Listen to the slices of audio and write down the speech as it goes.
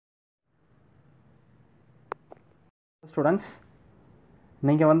Students,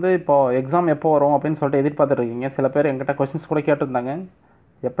 நீங்கள் இப்போது exam எப்போ வரும் அப்படின்னு சொல்லிட்டு எதிர்பார்த்துருக்கீங்க. சில பேர் எங்கிட்ட கொஷின்ஸ் கூட கேட்டிருந்தாங்க,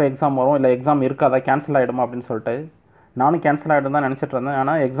 எப்போ எக்ஸாம் வரும், இல்லை எக்ஸாம் இருக்காதா, கேன்சல் ஆகிடுமா அப்படின்னு சொல்லிட்டு. நானும் கேன்சல் ஆகிடும் தான் நினச்சிட்டு இருந்தேன்.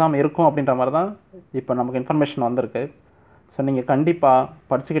 ஆனால் எக்ஸாம் இருக்கும் அப்படின்ற மாதிரி தான் இப்போ நமக்கு இன்ஃபர்மேஷன் வந்திருக்கு. ஸோ நீங்கள் கண்டிப்பாக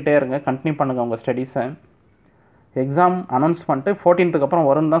படிச்சுக்கிட்டே இருங்க, கண்டினியூ பண்ணுங்கள் உங்கள் ஸ்டடீஸை. எக்ஸாம் அனௌன்ஸ்மெண்ட்டு 14th அப்புறம்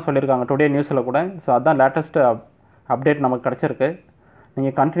வரும்னு தான் சொல்லியிருக்காங்க டுடே நியூஸில் கூட. ஸோ அதுதான் லேட்டஸ்ட்டு அப்டேட் நமக்கு கிடச்சிருக்கு.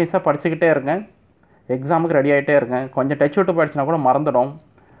 நீங்கள் கண்டினியூஸாக படிச்சுக்கிட்டே இருங்க, எக்ஸாமுக்கு ரெடி ஆகிட்டே இருங்க. கொஞ்சம் டச் விட்டு போயிடுச்சுன்னா கூட மறந்துடும்.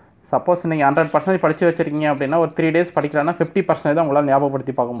 சப்போஸ் நீங்கள் 100% படித்து வச்சுருக்கீங்க அப்படின்னா ஒரு 3 days படிக்கலான்னா 50% தான் உங்களால்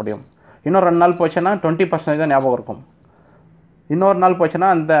ஞாபகப்படுத்தி பார்க்க முடியும். இன்னும் 2 நாள் போச்சுன்னா 20% தான் ஞாபகம் இருக்கும். இன்னொரு நாள் போச்சுன்னா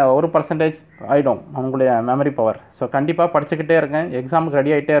அந்த 1% ஆகிடும் உங்களுடைய மெமரி பவர். ஸோ கண்டிப்பாக படிச்சுக்கிட்டே இருங்க, எக்ஸாமுக்கு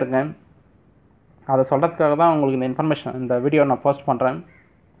ரெடி ஆகிட்டே இருங்க. அதை சொல்கிறதுக்காக தான் உங்களுக்கு இந்த இன்ஃபர்மேஷன், இந்த வீடியோ நான் போஸ்ட் பண்ணுறேன்.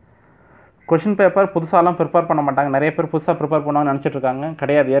 கொஷின் பேப்பர் புதுசாலாம் ப்ரிப்பேர் பண்ண மாட்டாங்க. நிறைய பேர் புதுசாக ப்ரிப்பேர் பண்ணுவாங்கன்னு நினச்சிட்ருக்காங்க.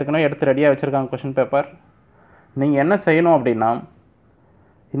 கிடையாது, ஏற்கனவே எடுத்து ரெடியாக வச்சுருக்காங்க கொஷின் பேப்பர். நீங்கள் என்ன செய்யணும் அப்படின்னா,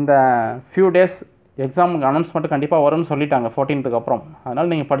 இந்த ஃபியூ டேஸ் எக்ஸாமுக்கு அனௌன்ஸ்மெண்ட்டு கண்டிப்பாக வரும்னு சொல்லிட்டாங்க 14th அப்புறம்.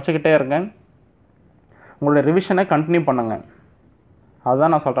 அதனால் நீங்கள் படிச்சுக்கிட்டே இருங்க, உங்களுடைய ரிவிஷனை கண்டினியூ பண்ணுங்கள்.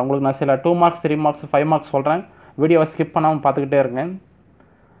 அதுதான் நான் சொல்கிறேன். உங்களுக்கு நான் சில 2 marks 3 marks 5 marks சொல்கிறேன். வீடியோவை ஸ்கிப் பண்ணாமல் பார்த்துக்கிட்டே இருங்க.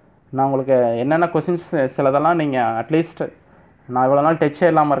 நான் உங்களுக்கு என்னென்ன கொஷின்ஸ் சிலதெல்லாம் நீங்கள் அட்லீஸ்ட் நான் இவ்வளோ நாள் டச்சே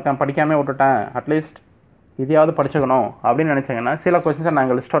இல்லாமல் இருக்கேன், படிக்காமல் விட்டுட்டேன், அட்லீஸ்ட் இதையாவது படிச்சுக்கணும் அப்படின்னு நினச்சிங்கன்னா சில கொஷின்ஸை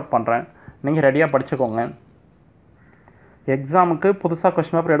நான் லிஸ்ட் அவுட் பண்ணுறேன். நீங்கள் ரெடியாக படிச்சுக்கோங்க. எக்ஸாமுக்கு புதுசாக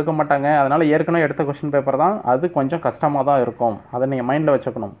கொஷின் பேப்பர் எடுக்க மாட்டாங்க. அதனால் ஏற்கனவே எடுத்த கொஷின் பேப்பர் தான், அது கொஞ்சம் கஷ்டமாக தான் இருக்கும். அதை நீங்கள் மைண்டில்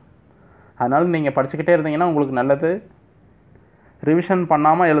வச்சுக்கணும். அதனால் நீங்கள் படிச்சுக்கிட்டே இருந்தீங்கன்னா உங்களுக்கு நல்லது. ரிவிஷன்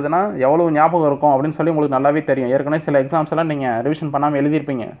பண்ணாமல் எழுதுனா எவ்வளோ ஞாபகம் இருக்கும் அப்படின்னு சொல்லி உங்களுக்கு நல்லாவே தெரியும். ஏற்கனவே சில எக்ஸாம்ஸ் எல்லாம் நீங்கள் ரிவிஷன் பண்ணாமல்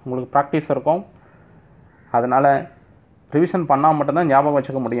எழுதியிருப்பீங்க, உங்களுக்கு ப்ராக்டிஸ் இருக்கும். அதனால் ரிவிஷன் பண்ணால் மட்டும்தான் ஞாபகம்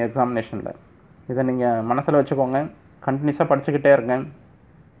வச்சுக்க முடியும் எக்ஸாமினேஷனில். இதை நீங்கள் மனசில் வச்சுக்கோங்க, கண்டினியூஸாக படிச்சுக்கிட்டே இருங்க.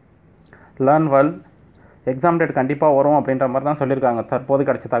 Learn well. எக்ஸாம் டேட் கண்டிப்பாக வரும் அப்படின்ற மாதிரி தான் சொல்லியிருக்காங்க தற்போது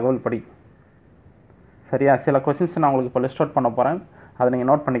கிடச்ச தகவல் படி. சரியா? சில கொஷின்ஸ் நான் உங்களுக்கு இப்போ லிஸ்ட் அவுட் பண்ண போகிறேன், அதை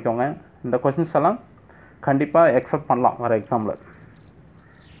நீங்கள் நோட் பண்ணிக்கோங்க. இந்த கொஷின்ஸ் எல்லாம் கண்டிப்பாக எக்ஸப்ட் பண்ணலாம் வர எக்ஸாமில்.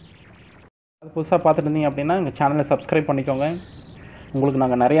 அது புதுசாக பார்த்துட்டு இருந்தீங்க அப்படின்னா எங்கள் சேனலை சப்ஸ்கிரைப் பண்ணிக்கோங்க. உங்களுக்கு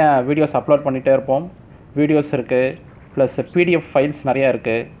நாங்கள் நிறையா வீடியோஸ் அப்லோட் பண்ணிகிட்டே இருப்போம். வீடியோஸ் இருக்குது, ப்ளஸ் PDF ஃபைல்ஸ் நிறையா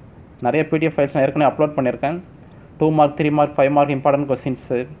இருக்குது. நிறைய PDF ஃபைல்ஸ் நான் ஏற்கனவே அப்லோட் பண்ணியிருக்கேன். 2 mark 3 mark 5 mark important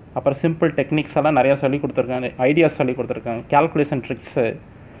questions, அப்புறம் சிம்பிள் டெக்னிக்ஸ் எல்லாம் நிறையா சொல்லி கொடுத்துருக்கேன், ஐடியாஸ் சொல்லி கொடுத்துருக்கேன், கேல்குலேஷன் ட்ரிக்ஸு.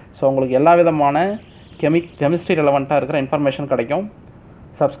 ஸோ உங்களுக்கு எல்லா விதமான கெமிஸ்ட்ரி ரெலவெண்ட்டாக இருக்கிற இன்ஃபர்மேஷன் கிடைக்கும்.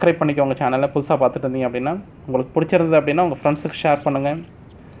 சப்ஸ்கிரைப் பண்ணிக்கோங்க சேனலை. புதுசாக பார்த்துட்டு இருந்தீங்க அப்படின்னா, உங்களுக்கு பிடிச்சிருந்தது அப்படின்னா உங்கள் ஃப்ரெண்ட்ஸுக்கு ஷேர் பண்ணுங்கள்,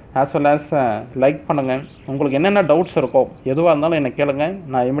 ஆஸ் வெல் ஆஸ் லைக் பண்ணுங்கள். உங்களுக்கு என்னென்ன டவுட்ஸ் இருக்கோ எதுவாக இருந்தாலும் என்னை கேளுங்க,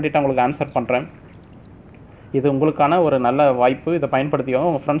 நான் இமிடியேட்டாக உங்களுக்கு ஆன்சர் பண்ணுறேன். இது உங்களுக்கான ஒரு நல்ல வாய்ப்பு. இதை பயன்படுத்திக்கோங்க,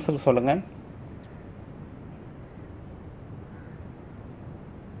 உங்கள் ஃப்ரெண்ட்ஸுக்கு சொல்லுங்கள்.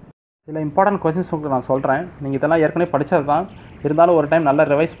 சில இம்பார்ட்டன்ட் கொஸ்டின்ஸ் உங்களுக்கு நான் சொல்கிறேன். நீங்கள் இதெல்லாம் ஏற்கனவே படித்தது தான், இருந்தாலும் ஒரு டைம் நல்லா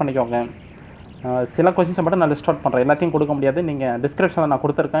ரிவைஸ் பண்ணிக்கோங்க. சில கொஸ்டின்ஸை மட்டும் நான் லிஸ்ட் அவுட் பண்ணுறேன், எல்லாத்தையும் கொடுக்க முடியாது. நீங்கள் டிஸ்கிரிப்ஷனில் நான்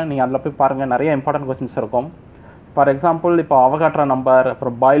கொடுத்துருக்கேன், நீங்கள் அதில் போய் பாருங்கள். நிறைய இம்பார்ட்டன்ட் கொஸ்டின்ஸ் இருக்கும். ஃபார் எக்ஸாம்பிள் இப்போ அவகாட்ரோ நம்பர்,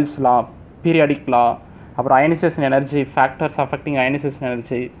 அப்புறம் பாயில்ஸ் லா, பீரியாடிக் லா, அப்புறம் ionisation energy, factors affecting ionisation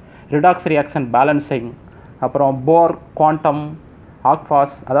energy, redox reaction balancing, அப்புறம் போர், குவாண்டம்,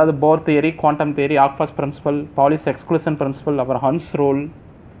 ஆக்ஃபாஸ், அதாவது போர் theory, quantum theory, ஆக்ஃபாஸ் principal, பாலிஸ் exclusion principal, அப்புறம் ஹன்ஸ் ரூல்,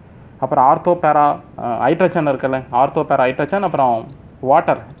 அப்புறம் ஆர்த்தோ பேரா ஹைட்ரஜன் இருக்குல்ல, ஆர்த்தோ பேரா ஹைட்ரஜன், அப்புறம்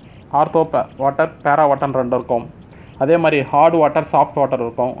வாட்டர், ஆர்த்தோ வாட்டர், பேரா வாட்டர் 2 இருக்கும். அதே மாதிரி ஹார்ட் வாட்டர், சாஃப்ட் வாட்டர்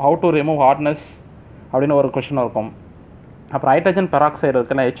இருக்கும். ஹவு டு ரிமூவ் ஹார்ட்னஸ் அப்படின்னு ஒரு கொஷின் இருக்கும். அப்புறம் ஹைட்ரஜன் பெராக்சைடு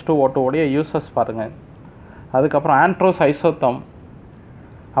இருக்குல்ல, H2O2 உடைய யூசஸ் பாருங்கள். அதுக்கப்புறம் ஆண்ட்ரோஸ் ஐசோத்தம்,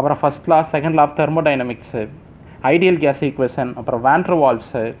 அப்புறம் first law, second law of thermodynamics, ideal case equation, அப்புறம் வான்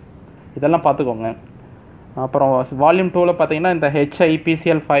வால்ஸு, இதெல்லாம் பார்த்துக்கோங்க. அப்புறம் வால்யூம் 2ல் பார்த்தீங்கன்னா இந்த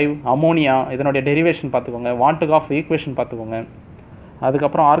HIPCl5 அமோனியா, இதனுடைய டெரிவேஷன் பார்த்துக்கோங்க. வான்ட் ஆஃப் ஈக்குவேஷன் பார்த்துக்கோங்க.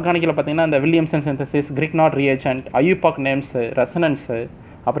 அதுக்கப்புறம் ஆர்கானிக்கில் பார்த்தீங்கன்னா இந்த Williamson synthesis, Grignard reagent, IUPAC names, ரெசனன்ஸு,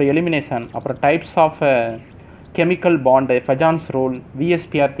 அப்புறம் எலிமினேஷன், அப்புறம் types of chemical bond, ஃபெஜான்ஸ் rule,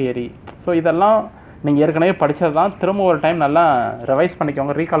 VSPR theory. So இதெல்லாம் நீங்கள் ஏற்கனவே படித்தது தான். திரும்ப ஒரு டைம் நல்லா ரிவைஸ்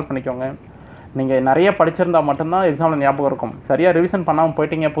பண்ணிக்கோங்க, ரீகால் பண்ணிக்கோங்க. நீங்கள் நிறைய படிச்சிருந்தால் மட்டும்தான் எக்ஸாமில் ஞாபகம் இருக்கும். சரியாக ரிவிஷன் பண்ணாமல்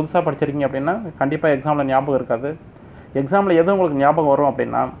போயிட்டீங்க, புதுசாக படிச்சிருக்கீங்க அப்படின்னா கண்டிப்பாக எக்ஸாமில் ஞாபகம் இருக்காது. எக்ஸாமில் எதுவும் உங்களுக்கு ஞாபகம் வரும்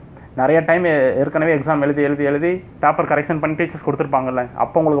அப்படின்னா, நிறைய டைம் ஏற்கனவே எக்ஸாம் எழுதி பேப்பர் கரெக்ஷன் பண்ணி டீச்சர்ஸ் கொடுத்துருப்பாங்கல்ல,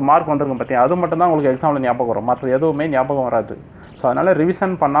 அப்போ உங்களுக்கு மார்க் வந்துருக்கும் பார்த்தீங்க, அது மட்டும் தான் உங்களுக்கு எக்ஸாமில் ஞாபகம் வரும், மற்ற எதுவுமே ஞாபகம் வராது. ஸோ அதனால்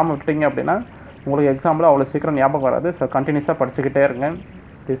ரிவிஷன் பண்ணாமல் விட்டீங்க அப்படின்னா உங்களுக்கு எக்ஸாமில் அவ்வளோ சீக்கிரம் ஞாபகம் வராது. ஸோ கண்டினியூஸாக படிச்சுக்கிட்டே இருங்க.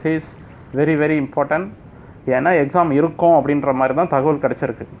 This is very very important. ஏன்னா எக்ஸாம் இருக்கும் அப்படின்ற மாதிரி தான் தகவல்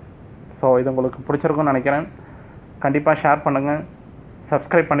கிடச்சிருக்கு. ஸோ இது உங்களுக்கு பிடிச்சிருக்குன்னு நினைக்கிறேன். கண்டிப்பாக ஷேர் பண்ணுங்கள்,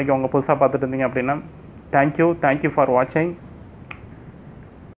 சப்ஸ்கிரைப் பண்ணிக்கோங்க புதுசாக பார்த்துட்டு இருந்தீங்க அப்படின்னா. தேங்க்யூ ஃபார் வாட்சிங்.